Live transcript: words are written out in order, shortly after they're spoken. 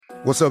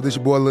What's up, this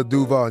your boy Lil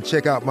Duval, and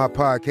check out my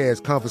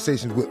podcast,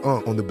 Conversations with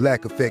Unc, on the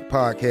Black Effect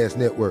Podcast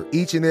Network.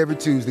 Each and every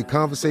Tuesday,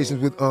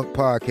 Conversations with Unc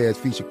podcast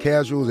feature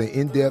casuals and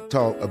in-depth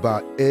talk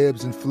about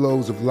ebbs and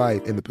flows of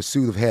life and the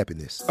pursuit of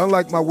happiness.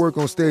 Unlike my work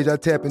on stage, I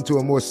tap into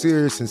a more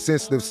serious and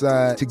sensitive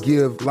side to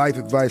give life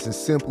advice and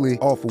simply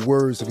offer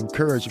words of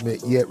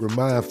encouragement, yet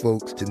remind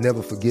folks to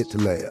never forget to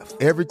laugh.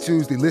 Every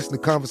Tuesday, listen to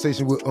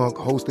Conversations with Unc,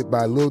 hosted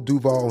by Lil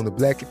Duval on the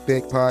Black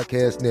Effect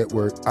Podcast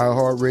Network,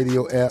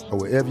 iHeartRadio app, or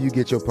wherever you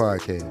get your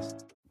podcasts.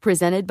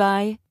 Presented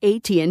by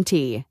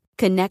AT&T.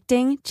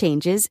 Connecting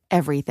changes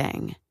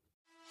everything.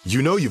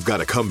 You know you've got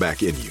a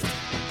comeback in you.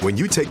 When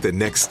you take the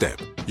next step,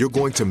 you're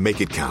going to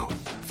make it count.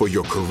 For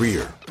your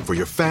career, for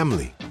your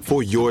family,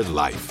 for your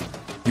life.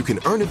 You can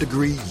earn a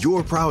degree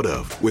you're proud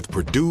of with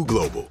Purdue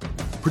Global.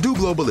 Purdue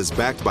Global is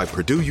backed by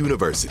Purdue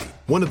University,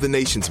 one of the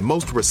nation's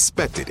most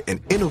respected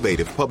and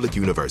innovative public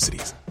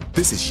universities.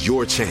 This is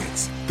your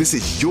chance. This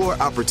is your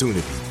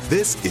opportunity.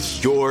 This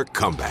is your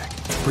comeback.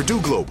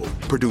 Purdue Global,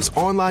 Purdue's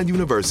online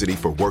university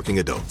for working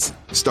adults.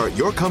 Start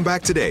your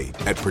comeback today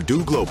at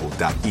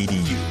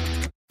purdueglobal.edu.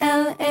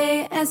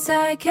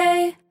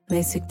 LASIK,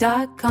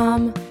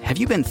 LASIK.com. Have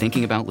you been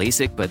thinking about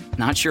LASIK but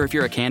not sure if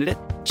you're a candidate?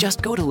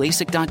 Just go to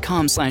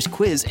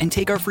LASIK.com/quiz and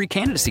take our free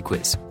candidacy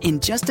quiz. In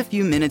just a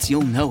few minutes,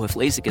 you'll know if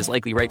LASIK is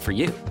likely right for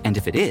you. And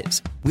if it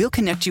is, we'll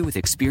connect you with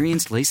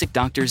experienced LASIK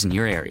doctors in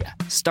your area.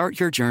 Start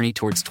your journey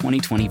towards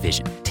 20/20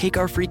 vision. Take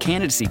our free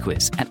candidacy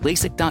quiz at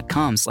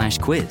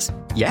LASIK.com/quiz.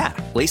 Yeah,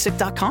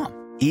 LASIK.com.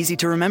 Easy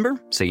to remember,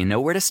 so you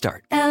know where to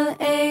start.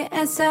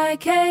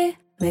 LASIK,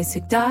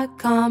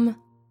 LASIK.com.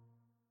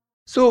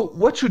 So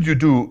what should you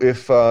do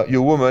if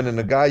your woman and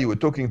a guy you were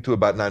talking to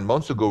about 9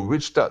 months ago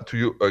reached out to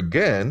you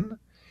again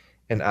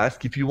and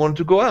asked if you wanted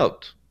to go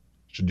out?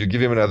 Should you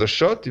give him another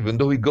shot even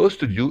though he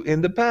ghosted you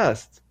in the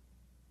past?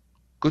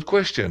 Good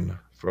question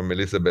from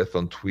Elizabeth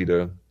on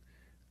Twitter.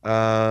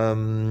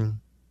 I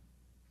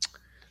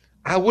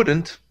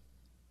wouldn't.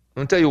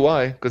 I'll tell you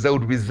why. Because I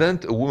would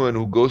resent a woman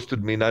who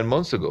ghosted me 9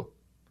 months ago.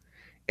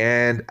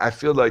 And I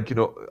feel like,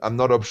 I'm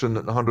not option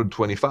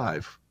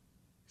 125,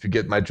 if you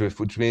get my drift,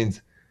 which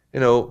means,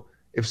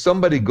 if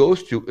somebody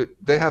ghosts you,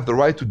 they have the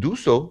right to do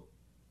so.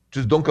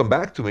 Just don't come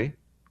back to me,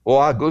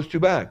 or I'll ghost you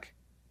back.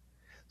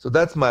 So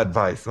that's my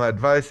advice. My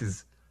advice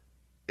is,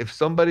 if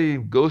somebody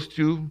ghosts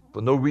you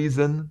for no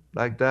reason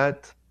like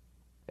that,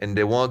 and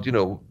they want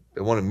to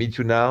meet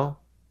you now,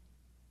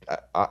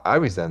 I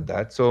resent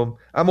that. So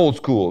I'm old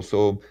school.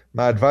 So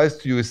my advice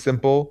to you is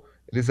simple,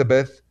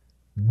 Elizabeth.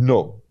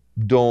 No,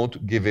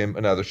 don't give him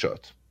another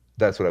shot.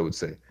 That's what I would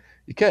say.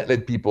 You can't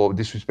let people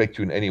disrespect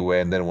you in any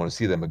way and then want to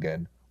see them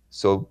again.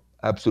 So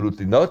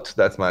absolutely not.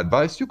 That's my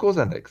advice. You go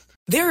next.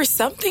 There are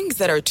some things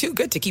that are too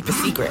good to keep a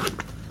secret.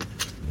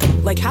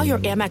 Like how your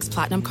Amex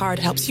Platinum card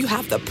helps you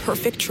have the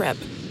perfect trip.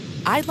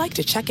 I'd like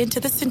to check into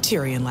the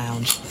Centurion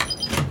Lounge.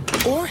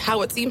 Or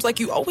how it seems like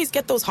you always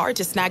get those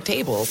hard-to-snag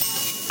tables.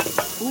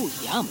 Ooh,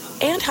 yum.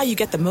 And how you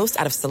get the most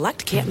out of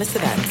select can't-miss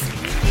events.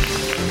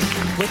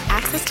 With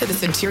access to the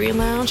Centurion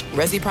Lounge,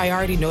 Resi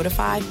Priority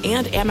Notified,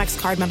 and Amex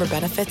card member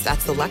benefits at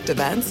select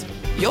events,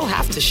 you'll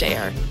have to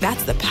share.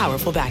 That's the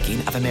powerful backing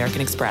of American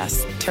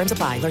Express. Terms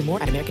apply. Learn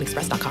more at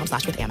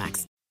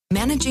americanexpress.com/withAmex.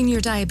 Managing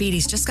your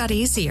diabetes just got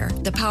easier.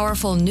 The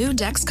powerful new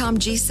Dexcom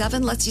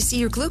G7 lets you see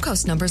your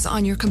glucose numbers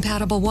on your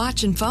compatible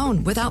watch and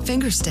phone without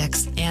finger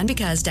sticks. And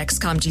because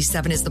Dexcom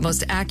G7 is the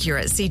most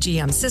accurate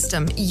CGM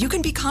system, you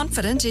can be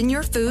confident in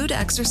your food,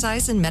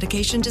 exercise, and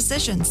medication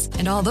decisions.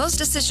 And all those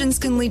decisions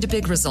can lead to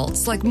big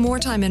results like more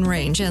time in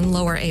range and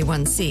lower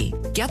A1C.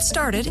 Get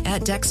started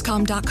at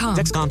Dexcom.com.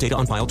 Dexcom data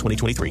on file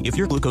 2023. If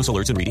your glucose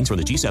alerts and readings from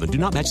the G7 do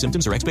not match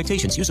symptoms or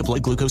expectations, use a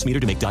blood glucose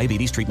meter to make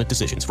diabetes treatment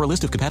decisions. For a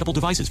list of compatible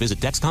devices, visit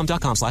Dexcom.com/compatibility.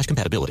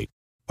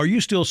 Are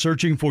you still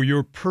searching for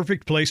your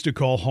perfect place to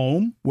call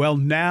home? Well,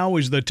 now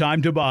is the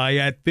time to buy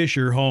at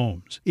Fisher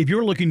Homes. If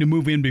you're looking to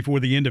move in before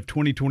the end of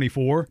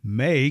 2024,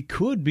 May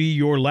could be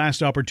your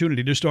last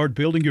opportunity to start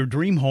building your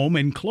dream home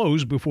and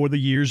close before the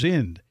year's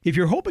end. If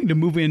you're hoping to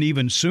move in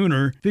even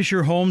sooner,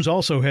 Fisher Homes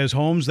also has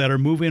homes that are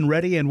move-in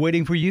ready and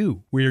waiting for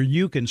you, where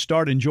you can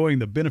start enjoying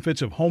the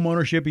benefits of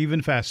homeownership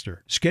even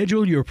faster.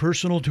 Schedule your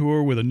personal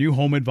tour with a new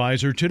home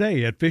advisor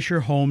today at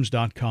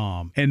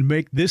FisherHomes.com and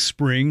make this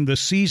spring the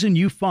season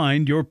you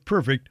find your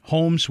perfect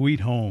home sweet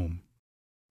home.